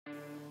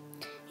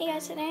Hey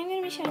guys, today I'm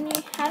going to be showing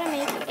you how to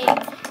make a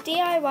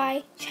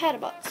DIY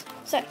chatterbox.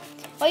 So,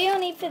 what you'll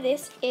need for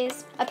this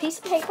is a piece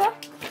of paper,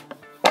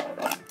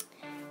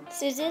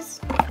 scissors,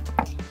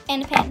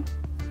 and a pen,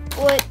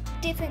 or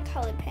different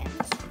coloured pens.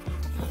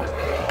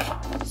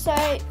 So,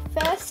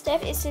 first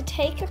step is to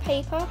take your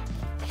paper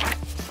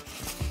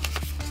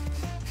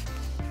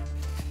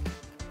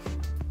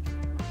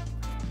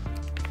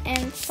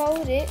and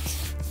fold it.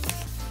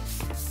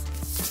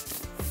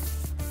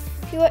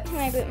 If you watch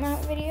my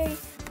bookmark video,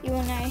 you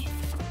will know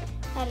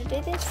how to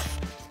do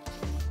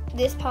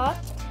this part.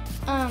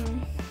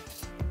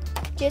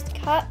 Just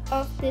cut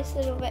off this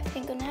little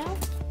rectangle now.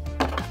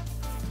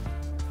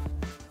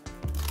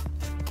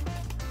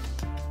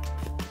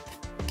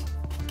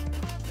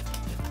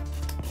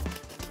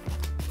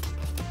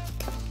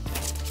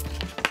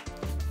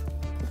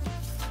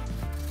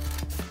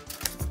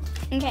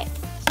 Okay,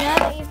 so now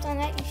that you've done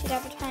that, you should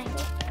have a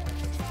triangle.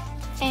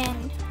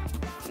 And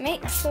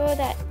make sure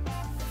that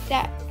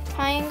that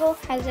triangle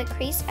has a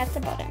crease at the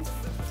bottom.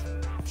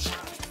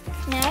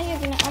 Now you're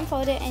going to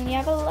unfold it and you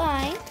have a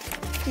line.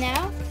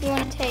 Now you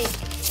want to take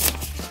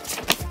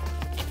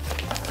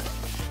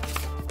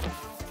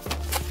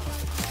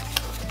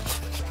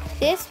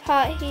this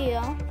part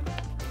here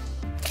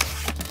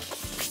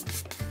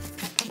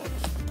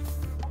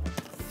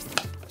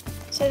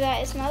so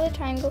that it's another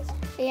triangle,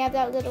 but you have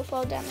that little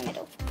fold down the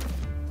middle.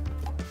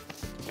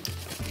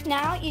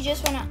 Now you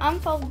just want to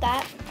unfold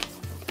that,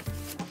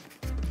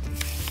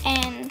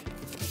 and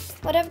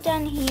what I've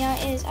done here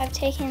is I've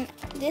taken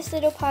this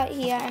little part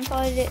here and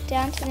folded it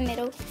down to the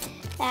middle.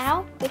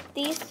 Now, with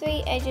these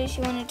three edges,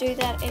 you want to do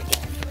that again.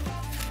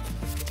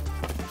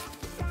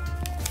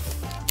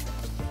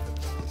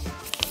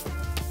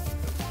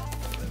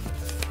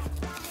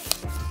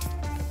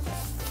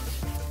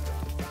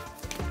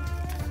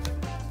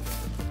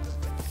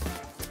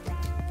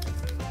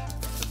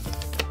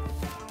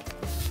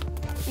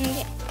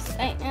 Okay, so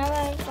now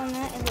that I've done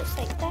that, it looks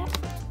like that.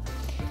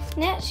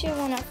 Next, you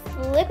want to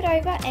flip it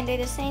over and do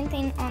the same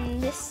thing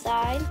on this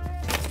side.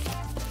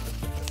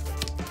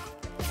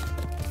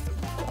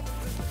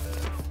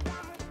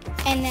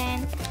 And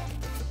then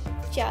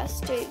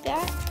just do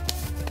that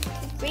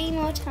 3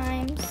 more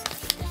times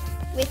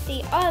with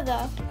the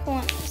other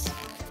corners.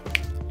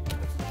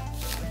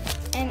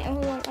 And it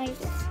will look like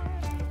this.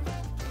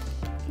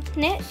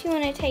 Next, you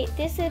want to take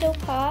this little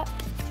part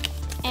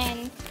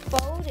and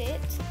fold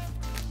it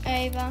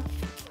over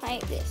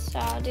like this. So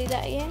I'll do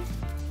that again.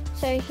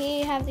 So here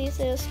you have these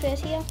little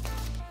squares here.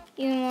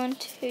 You want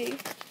to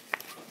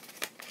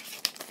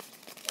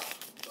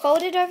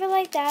fold it over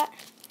like that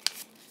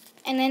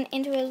and then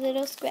into a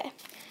little square.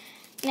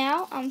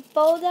 Now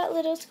unfold that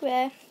little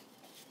square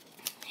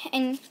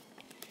and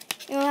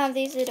you'll have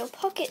these little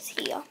pockets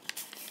here.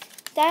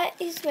 That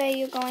is where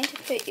you're going to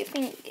put your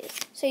fingers.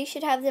 So you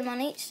should have them on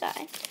each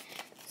side.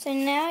 So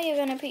now you're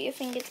going to put your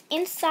fingers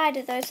inside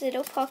of those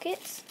little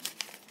pockets,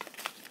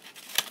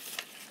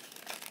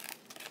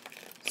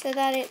 so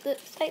that it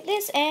looks like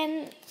this.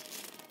 And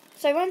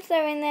so once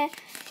they're in there,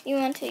 you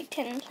want to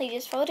technically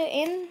just fold it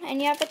in and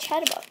you have a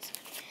chatterbox.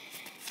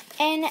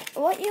 And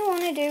what you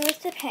want to do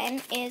with the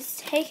pen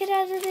is take it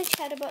out of the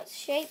chatterbox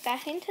shape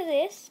back into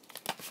this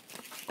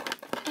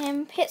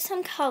and pick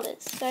some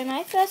colours. So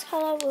my first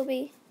colour will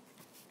be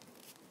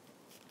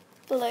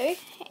blue,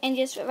 and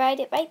just write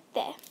it right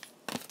there.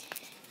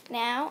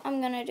 Now I'm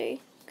going to do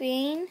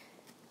green,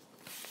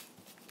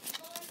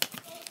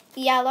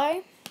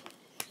 yellow,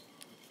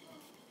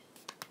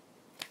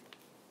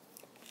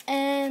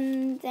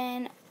 and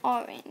then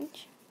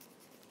orange.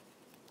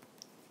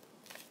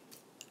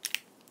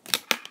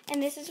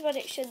 And this is what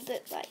it should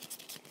look like.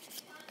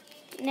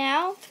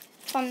 Now,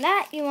 from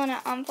that, you want to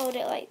unfold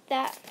it like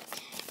that.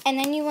 And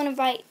then you want to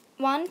write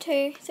 1,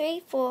 2,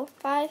 3, 4,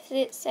 5,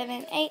 6,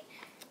 7, 8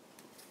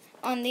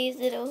 on these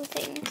little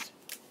things.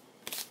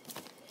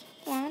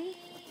 1,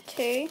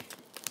 2,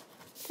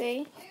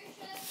 3,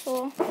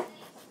 4,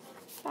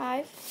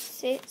 5,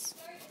 6,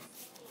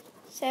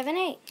 7,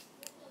 8.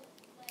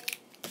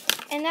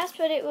 And that's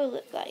what it will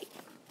look like.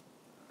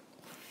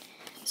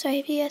 So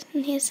if you guys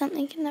can hear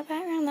something in the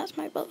background, that's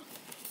my brother.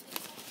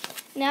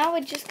 Now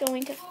we're just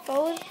going to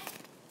fold.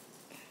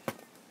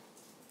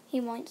 He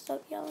won't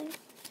stop yelling.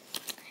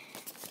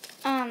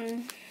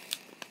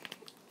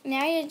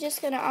 Now you're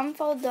just going to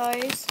unfold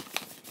those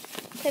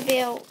to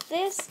build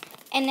this.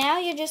 And now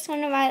you're just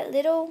going to write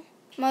little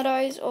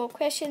mottos or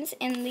questions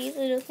in these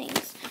little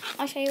things.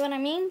 I'll show you what I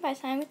mean by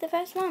starting with the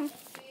first one.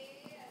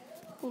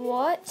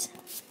 What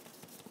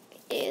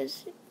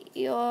is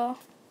your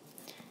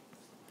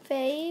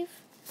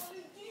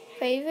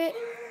favorite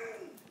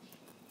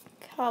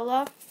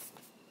color?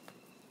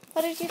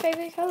 What is your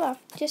favorite color?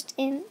 Just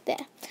in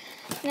there.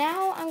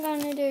 Now I'm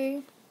going to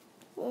do,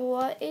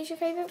 what is your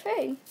favorite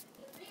food?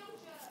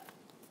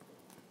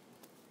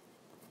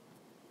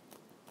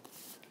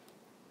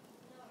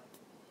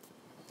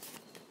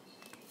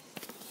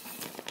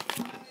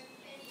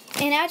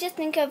 And now just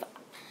think of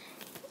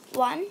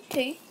 1,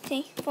 2,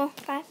 3, 4,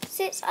 5,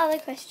 6 other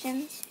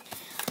questions.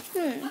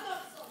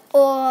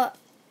 Or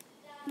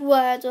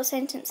words or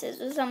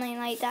sentences or something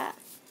like that.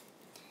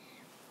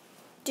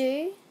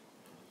 Do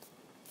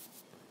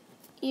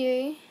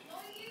you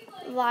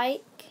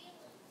like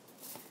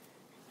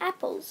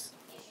apples?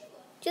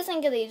 Just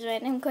think of these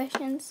random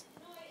questions.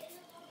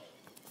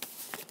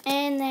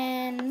 And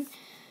then,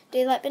 do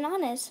you like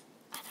bananas?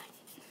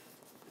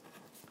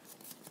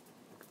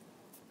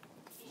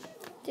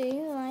 Do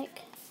you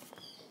like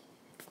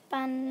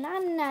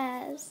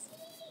bananas?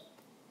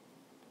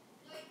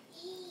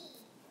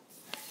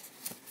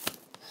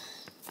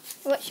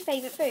 What's your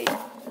favourite food?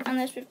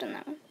 Unless we've done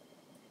that one.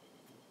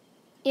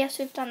 Yes,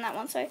 we've done that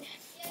one, so.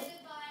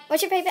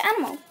 What's your favourite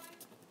animal?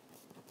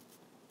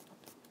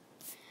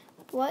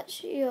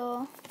 What's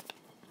your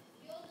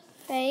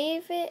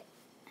favourite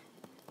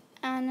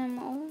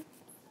animal?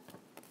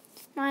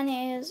 Mine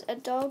is a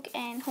dog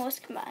and horse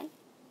combined.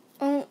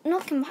 Oh,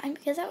 not combined,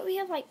 because that would be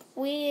a like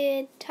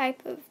weird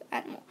type of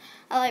animal.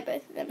 I like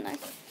both of them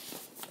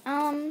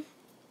though.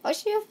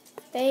 What's your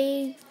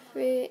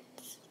favourite?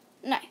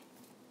 No,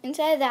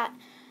 instead of that,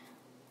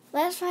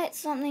 let's write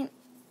something.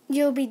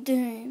 You'll be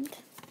doomed.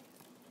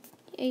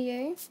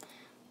 You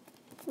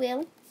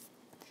will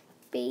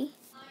be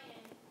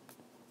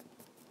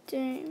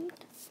doomed.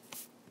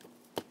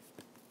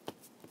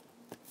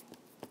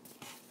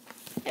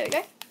 There we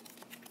go.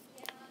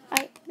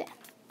 Right there.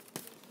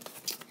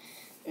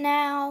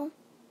 Now,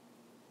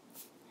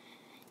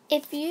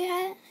 if you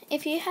had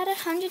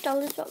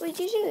 $100, what would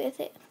you do with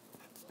it?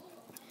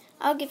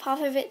 I'll give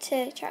half of it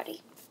to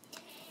charity.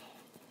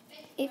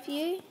 If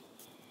you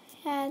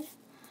had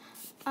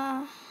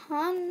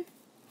 $100,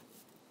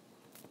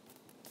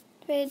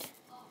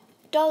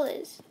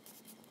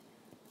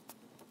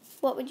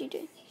 what would you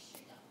do?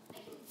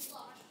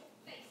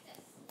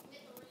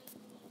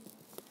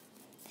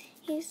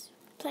 He's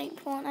playing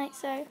Fortnite,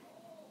 so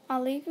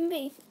I'll leave him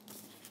be.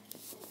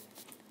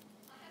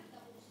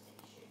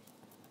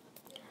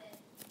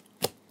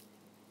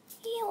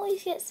 He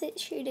always gets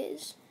 6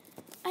 shooters.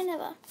 I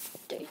never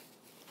do.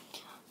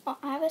 Well,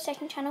 I have a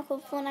second channel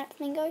called Fortnite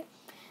Flamingo.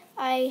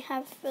 I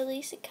have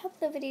released a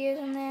couple of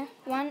videos on there.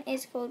 One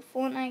is called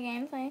Fortnite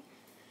Gameplay.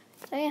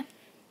 So yeah.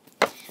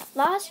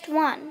 Last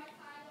one.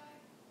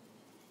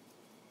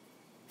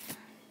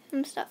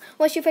 I'm stuck.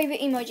 What's your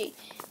favourite emoji?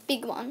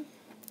 Big one.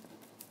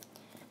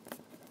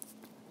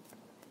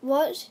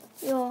 What's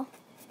your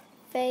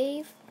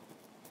favourite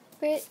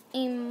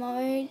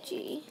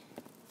emoji?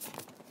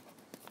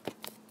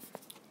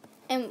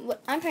 And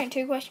I'm putting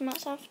 2 question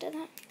marks after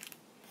that.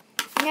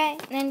 Okay,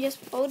 and then just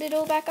fold it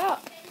all back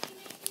up.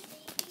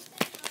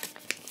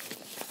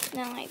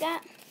 Then like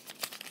that.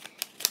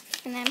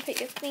 And then put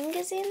your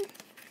fingers in.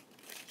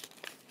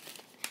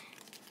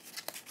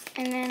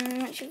 And then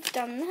once you've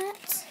done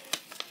that,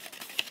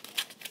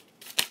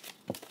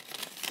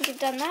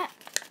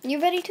 you're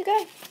ready to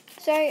go.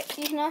 So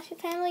you can ask your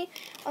family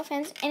or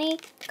friends any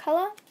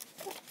colour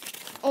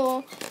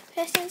or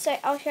person. So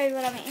I'll show you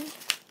what I mean.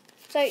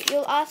 So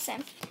you'll ask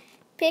them,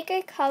 pick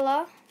a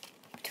colour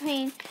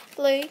between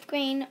blue,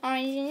 green,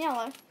 orange and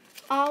yellow.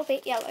 I'll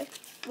pick yellow.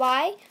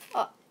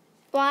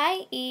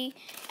 Y-E-L-L-O-W.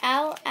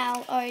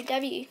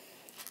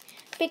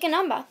 Pick a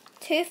number.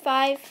 2,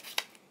 5,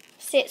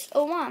 6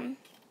 or 1.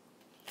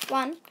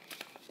 1.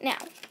 Now,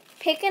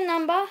 pick a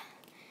number.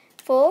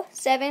 4,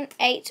 7,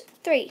 8,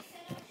 3.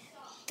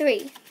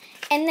 3.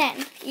 And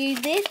then you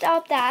lift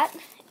up that,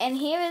 and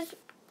here is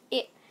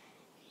it.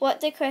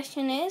 What the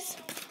question is.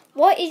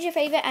 What is your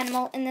favourite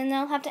animal? And then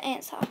they'll have to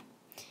answer.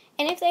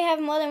 And if they have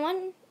more than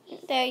one,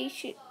 they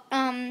should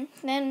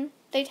then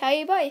they tell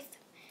you both.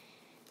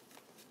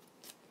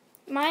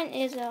 Mine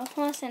is a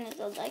horse and a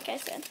dog, like I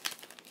said.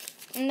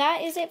 And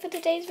that is it for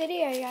today's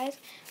video, guys.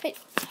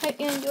 Hope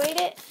you enjoyed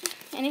it.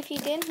 And if you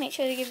did, make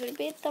sure to give it a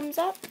big thumbs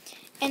up.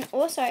 And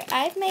also,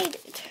 I've made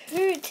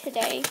 2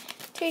 today,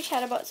 2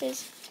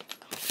 chatterboxes.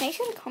 Make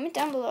sure to comment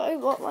down below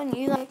what one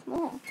you like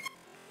more.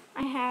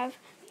 I have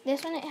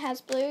this one. It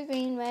has blue,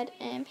 green, red,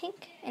 and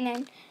pink. And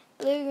then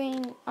blue,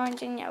 green,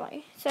 orange, and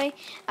yellow. So,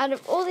 out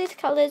of all these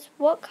colours,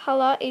 what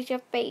colour is your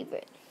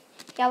favourite?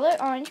 Yellow,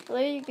 orange,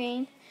 blue,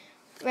 green,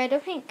 red, or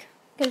pink?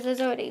 Because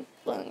there's already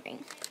blue and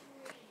green.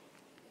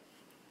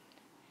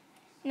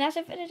 And that's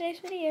it for today's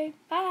video.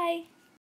 Bye!